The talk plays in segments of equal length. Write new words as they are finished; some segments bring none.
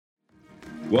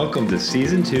Welcome to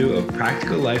Season 2 of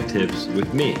Practical Life Tips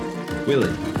with me, Willie.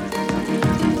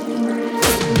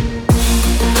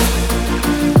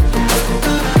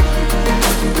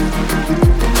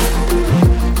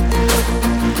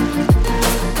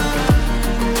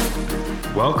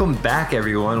 Welcome back,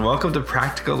 everyone. Welcome to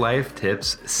Practical Life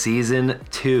Tips Season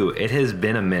 2. It has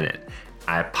been a minute.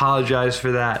 I apologize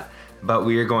for that, but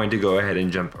we are going to go ahead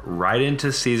and jump right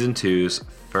into Season 2's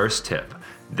first tip.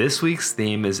 This week's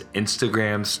theme is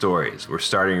Instagram stories. We're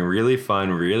starting really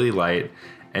fun, really light,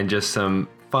 and just some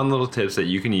fun little tips that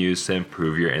you can use to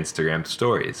improve your Instagram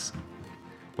stories.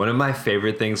 One of my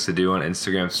favorite things to do on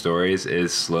Instagram stories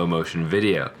is slow motion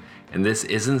video. And this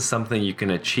isn't something you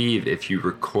can achieve if you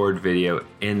record video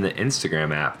in the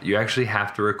Instagram app. You actually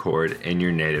have to record in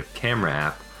your native camera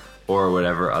app or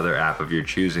whatever other app of your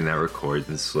choosing that records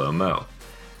in slow-mo.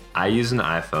 I use an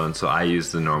iPhone, so I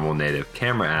use the normal native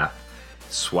camera app.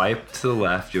 Swipe to the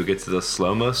left, you'll get to the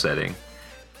slow-mo setting,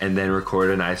 and then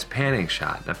record a nice panning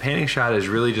shot. A panning shot is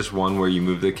really just one where you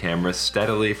move the camera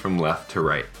steadily from left to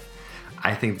right.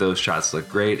 I think those shots look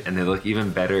great, and they look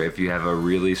even better if you have a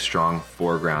really strong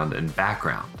foreground and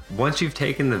background. Once you've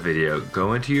taken the video,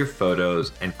 go into your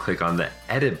photos and click on the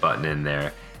edit button in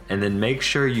there, and then make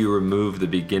sure you remove the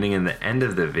beginning and the end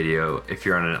of the video if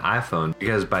you're on an iPhone,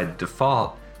 because by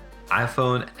default,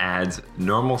 iPhone adds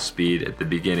normal speed at the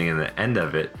beginning and the end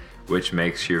of it, which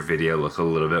makes your video look a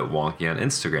little bit wonky on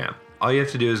Instagram. All you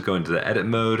have to do is go into the edit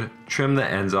mode, trim the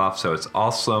ends off so it's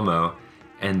all slow-mo,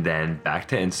 and then back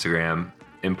to Instagram,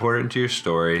 import it into your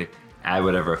story, add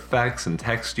whatever effects and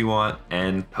text you want,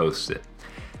 and post it.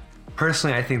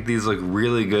 Personally, I think these look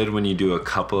really good when you do a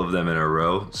couple of them in a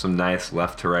row. Some nice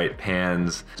left to right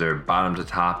pans or bottom to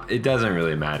top. It doesn't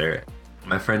really matter.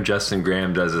 My friend Justin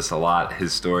Graham does this a lot.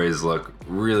 His stories look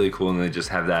really cool and they just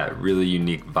have that really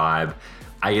unique vibe.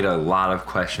 I get a lot of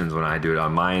questions when I do it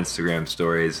on my Instagram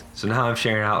stories. So now I'm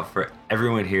sharing it out for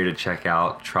everyone here to check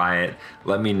out, try it,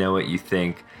 let me know what you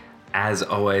think. As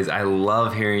always, I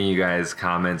love hearing you guys'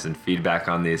 comments and feedback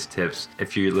on these tips.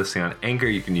 If you're listening on Anchor,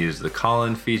 you can use the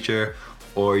call-in feature,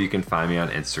 or you can find me on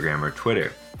Instagram or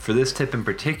Twitter. For this tip in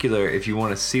particular, if you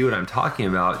want to see what I'm talking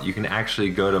about, you can actually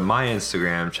go to my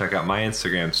Instagram, check out my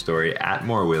Instagram story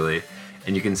 @morewilly,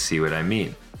 and you can see what I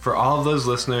mean. For all of those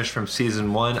listeners from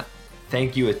Season 1,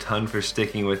 thank you a ton for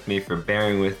sticking with me, for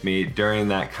bearing with me during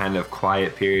that kind of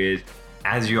quiet period.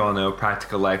 As you all know,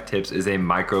 Practical Life Tips is a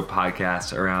micro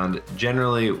podcast around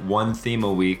generally one theme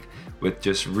a week with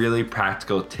just really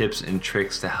practical tips and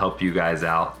tricks to help you guys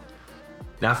out.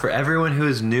 Now, for everyone who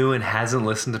is new and hasn't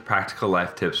listened to Practical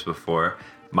Life Tips before,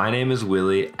 my name is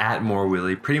Willie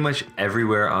 @morewilly, pretty much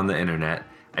everywhere on the internet.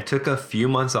 I took a few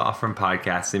months off from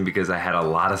podcasting because I had a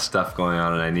lot of stuff going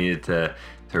on and I needed to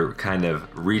kind of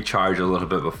recharge a little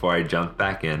bit before I jumped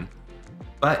back in.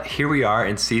 But here we are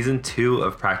in Season 2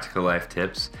 of Practical Life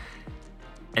Tips.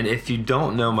 And if you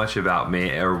don't know much about me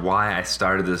or why I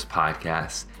started this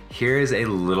podcast, here's a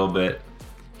little bit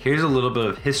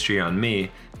of history on me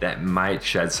that might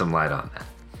shed some light on that.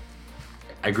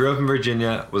 I grew up in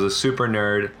Virginia, was a super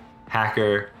nerd,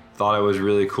 hacker, thought I was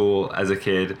really cool as a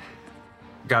kid,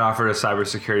 got offered a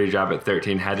cybersecurity job at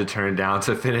 13, had to turn it down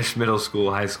to finish middle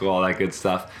school, high school, all that good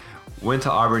stuff. Went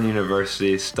to Auburn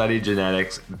University, studied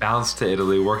genetics, bounced to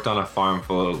Italy, worked on a farm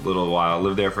for a little while,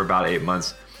 lived there for about 8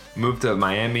 months, moved to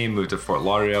Miami, moved to Fort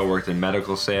Lauderdale, worked in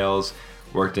medical sales,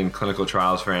 worked in clinical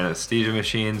trials for anesthesia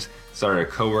machines, started a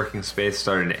co-working space,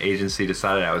 started an agency,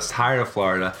 decided I was tired of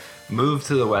Florida, moved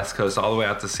to the West Coast all the way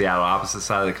out to Seattle, opposite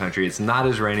side of the country. It's not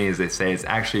as rainy as they say. It's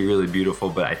actually really beautiful,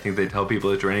 but I think they tell people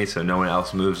it's rainy so no one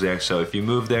else moves there. So if you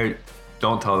move there,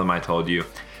 don't tell them I told you.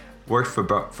 Worked for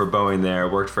Boeing there,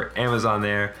 worked for Amazon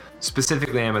there,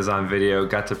 specifically Amazon Video,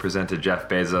 got to present to Jeff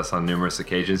Bezos on numerous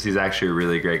occasions. He's actually a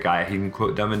really great guy. He can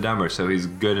quote Dumb and Dumber, so he's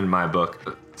good in my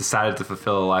book. Decided to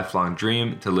fulfill a lifelong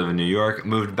dream to live in New York,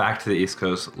 moved back to the East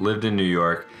Coast, lived in New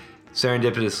York,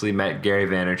 serendipitously met Gary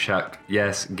Vaynerchuk,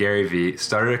 yes, Gary V,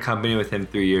 started a company with him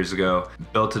 3 years ago,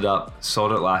 built it up,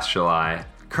 sold it last July.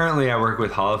 Currently, I work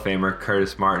with Hall of Famer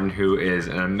Curtis Martin, who is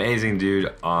an amazing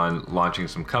dude on launching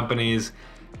some companies,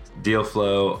 deal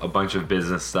flow, a bunch of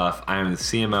business stuff. I am the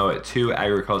CMO at 2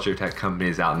 agriculture tech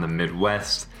companies out in the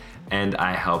Midwest, and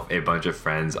I help a bunch of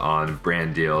friends on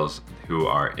brand deals who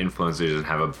are influencers and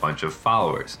have a bunch of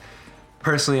followers.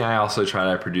 Personally, I also try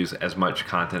to produce as much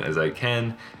content as I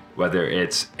can, whether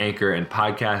it's Anchor and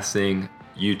podcasting,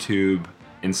 YouTube,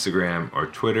 Instagram, or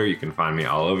Twitter. You can find me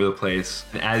all over the place.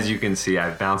 And as you can see,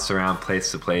 I've bounced around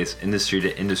place to place, industry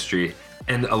to industry.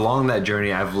 And along that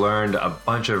journey, I've learned a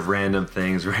bunch of random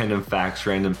things, random facts,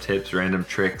 random tips, random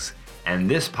tricks. And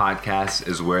this podcast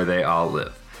is where they all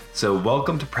live. So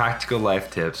welcome to Practical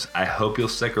Life Tips. I hope you'll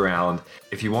stick around.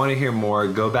 If you want to hear more,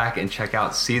 go back and check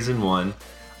out season 1.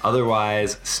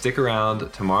 Otherwise, stick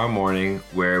around tomorrow morning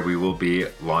where we will be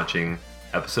launching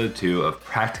episode 2 of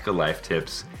Practical Life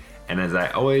Tips. And as I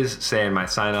always say in my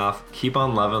sign off, keep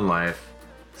on loving life,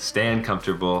 stay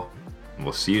uncomfortable, and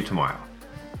we'll see you tomorrow.